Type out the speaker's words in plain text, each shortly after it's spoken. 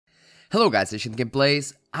Hello guys, Ancient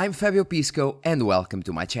Gameplays, I'm Fabio Pisco and welcome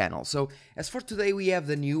to my channel. So, as for today we have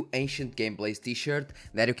the new Ancient Gameplays t-shirt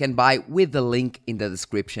that you can buy with the link in the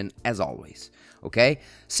description as always. Okay,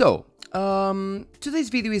 so, today's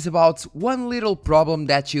video is about one little problem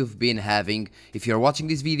that you've been having. If you're watching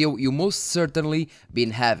this video, you most certainly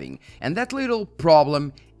been having. And that little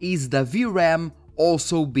problem is the VRAM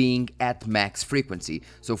also being at max frequency.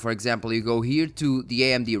 So for example, you go here to the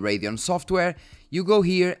AMD Radeon software, you go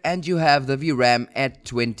here and you have the VRAM at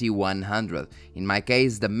 2100, in my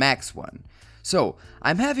case the max one. So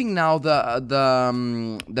I'm having now the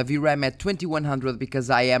VRAM at 2100 because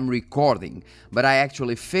I am recording, but I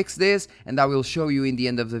actually fixed this and I will show you in the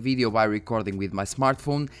end of the video by recording with my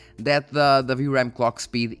smartphone that the VRAM clock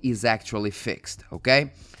speed is actually fixed,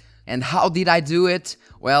 okay? And how did I do it?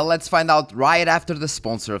 Well, let's find out right after the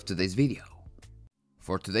sponsor of today's video.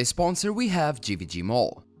 For today's sponsor we have GVG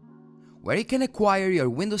Mall, where you can acquire your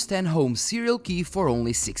Windows 10 Home serial key for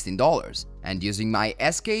only $16, and using my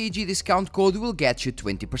SKAG discount code will get you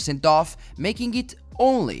 20% off, making it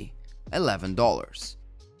only $11.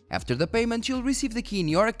 After the payment you'll receive the key in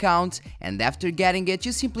your account, and after getting it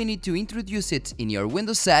you simply need to introduce it in your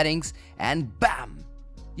Windows settings and BAM!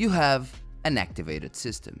 You have an activated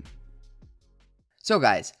system. So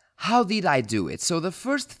guys, how did I do it? So the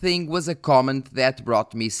first thing was a comment that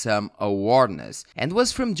brought me some awareness and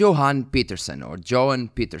was from Johan Peterson or Johan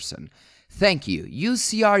Peterson. Thank you. Use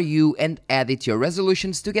CRU and edit your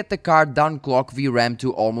resolutions to get the card downclock VRAM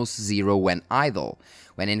to almost zero when idle.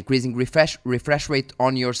 When increasing refresh rate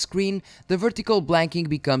on your screen, the vertical blanking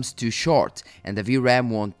becomes too short and the VRAM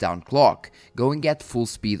won't downclock, going at full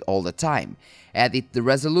speed all the time. Edit the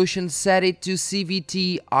resolution, set it to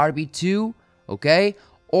CVT RB2, okay?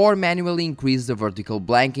 Or manually increase the vertical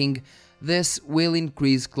blanking. This will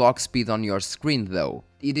increase clock speed on your screen though.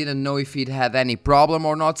 He didn't know if it had any problem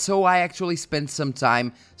or not, so I actually spent some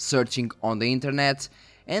time searching on the internet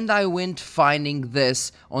and I went finding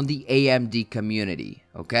this on the AMD community,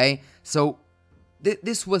 okay? So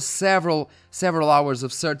this was several hours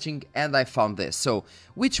of searching and I found this. So,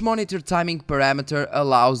 which monitor timing parameter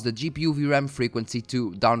allows the GPU VRAM frequency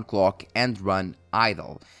to downclock and run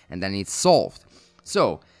idle? And then it's solved.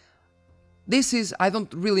 So, this is, I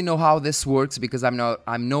don't really know how this works because I'm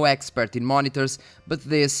no expert in monitors, but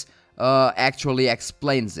this actually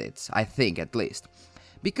explains it, I think at least.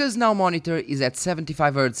 Because now monitor is at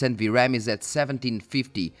 75 Hz and VRAM is at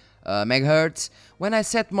 1750 MHz, when I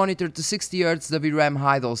set monitor to 60 Hz, the VRAM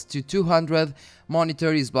idles to 200,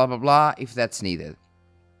 monitor is blah blah blah if that's needed.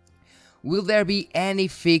 Will there be any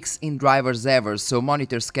fix in drivers ever so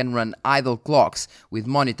monitors can run idle clocks with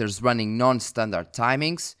monitors running non-standard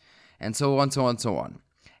timings? And so on, so on, so on.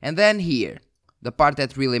 And then here, the part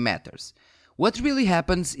that really matters. What really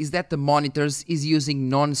happens is that the monitors is using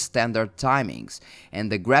non-standard timings,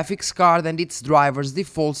 and the graphics card and its drivers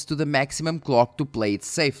defaults to the maximum clock to play it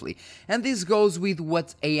safely. And this goes with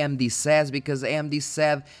what AMD says, because AMD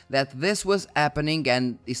said that this was happening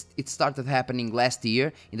and it started happening last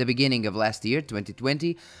year, in the beginning of last year,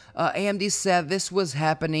 2020. AMD said this was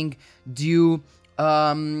happening due,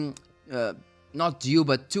 not due,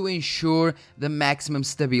 but to ensure the maximum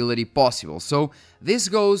stability possible. So this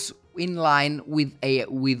goes in line with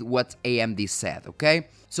what AMD said, okay?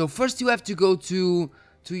 So first you have to go to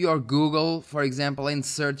your Google, for example, and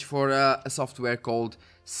search for a software called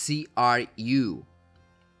CRU,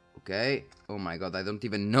 okay? Oh my god, I don't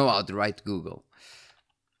even know how to write Google.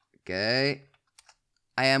 Okay,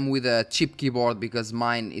 I am with a cheap keyboard because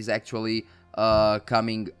mine is actually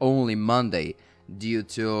coming only Monday due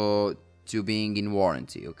to being in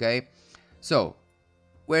warranty, okay? So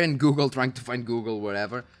we're in Google, trying to find Google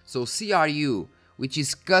wherever. So CRU, which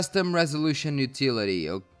is Custom Resolution Utility,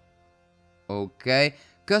 okay?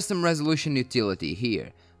 Custom Resolution Utility,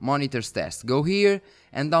 here, Monitors Test. Go here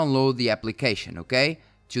and download the application, okay?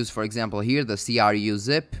 Choose, for example, here the CRU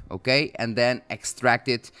zip, okay? And then extract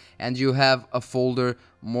it and you have a folder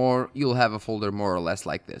you'll have a folder more or less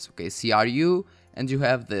like this, okay? CRU, and you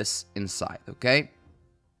have this inside, okay?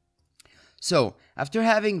 So, after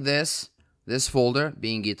having this folder,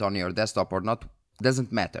 being it on your desktop or not,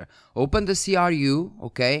 doesn't matter. Open the CRU,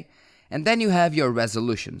 okay? And then you have your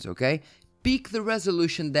resolutions, okay? Pick the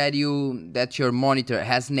resolution that your monitor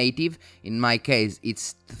has native. In my case,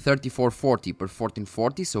 it's 3440 per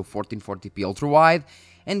 1440, so 1440p ultra wide,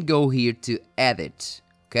 and go here to edit,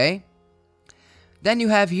 okay? Then you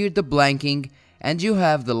have here the blanking and you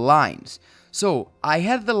have the lines. So, I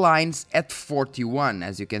have the lines at 41,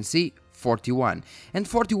 as you can see. 41, and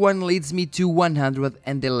 41 leads me to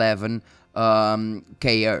 111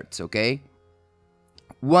 kHz, okay?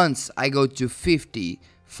 Once I go to 50,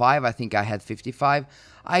 5, I think I had 55,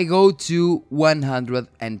 I go to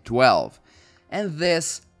 112. And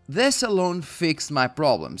this alone fixed my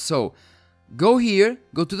problem. So go here,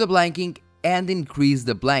 go to the blanking and increase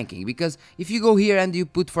the blanking, because if you go here and you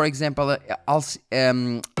put, for example, oh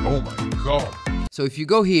my god. So if you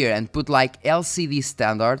go here and put like LCD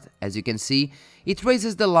standard, as you can see, it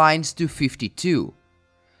raises the lines to 52.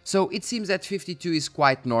 So it seems that 52 is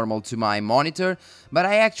quite normal to my monitor, but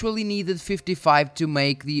I actually needed 55 to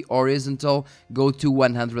make the horizontal go to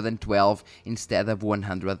 112 instead of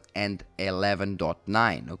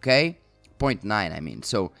 111.9, okay? 0.9 I mean.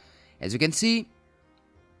 So as you can see,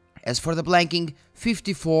 as for the blanking,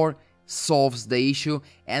 54 solves the issue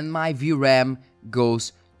and my VRAM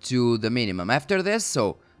goes to the minimum. After this,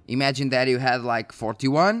 so imagine that you had like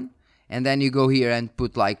 41 and then you go here and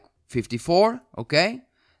put like 54, okay?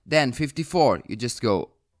 Then 54, you just go,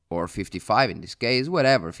 or 55 in this case,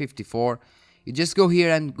 whatever, 54. You just go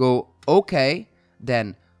here and go OK,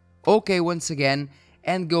 then OK once again,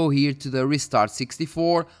 and go here to the restart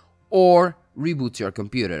 64 or reboot your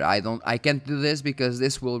computer. I can't do this because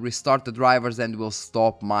this will restart the drivers and will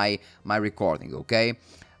stop my recording, okay?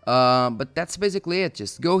 But that's basically it.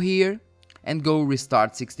 Just go here and go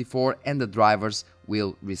restart 64 and the drivers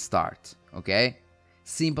will restart, okay?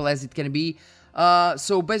 Simple as it can be.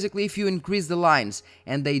 So basically, if you increase the lines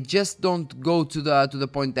and they just don't go to the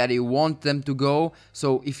point that you want them to go,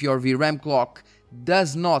 so if your VRAM clock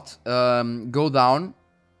does not go down,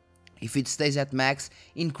 if it stays at max,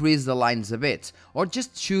 increase the lines a bit, or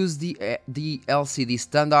just choose the LCD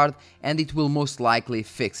standard and it will most likely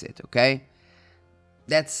fix it, okay?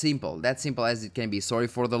 That's simple as it can be. Sorry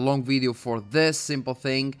for the long video for this simple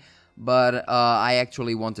thing, but I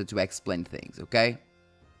actually wanted to explain things, okay?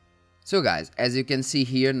 So guys, as you can see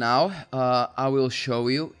here now, I will show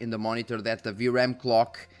you in the monitor that the VRAM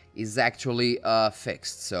clock is actually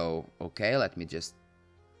fixed. So, okay, let me just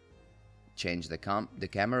change the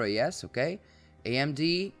camera, yes, okay.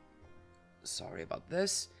 AMD, sorry about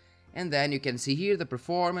this. And then you can see here the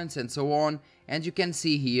performance and so on. And you can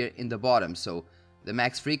see here in the bottom, so the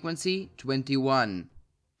max frequency,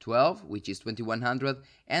 2112, which is 2100,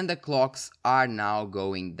 and the clocks are now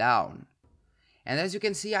going down. And as you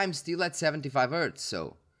can see, I'm still at 75 Hz,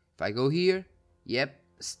 so if I go here, yep,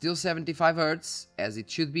 still 75 Hz, as it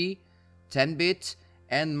should be, 10-bit,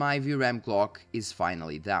 and my VRAM clock is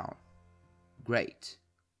finally down. Great.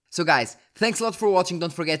 So guys, thanks a lot for watching.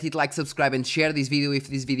 Don't forget to hit like, subscribe, and share this video if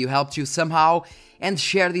this video helped you somehow, and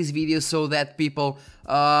share this video so that people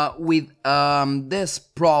with this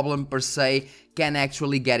problem per se can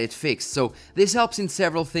actually get it fixed. So this helps in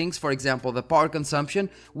several things. For example, the power consumption,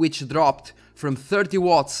 which dropped from 30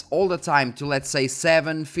 watts all the time to, let's say,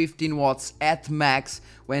 15 watts at max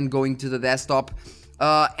when going to the desktop.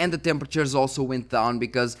 And the temperatures also went down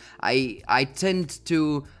because I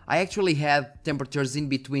actually had temperatures in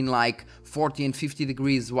between like 40 and 50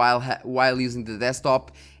 degrees while using the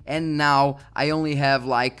desktop, and now I only have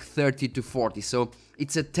like 30 to 40. So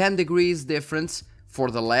it's a 10 degrees difference for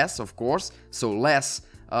the less, of course. So less,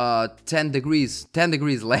 10 degrees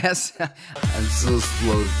less. I'm so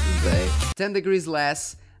slow today. 10 degrees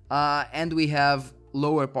less, and we have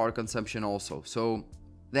lower power consumption also. So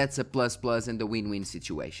that's a plus and a win-win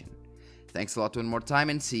situation. Thanks a lot one more time,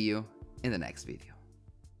 and see you in the next video.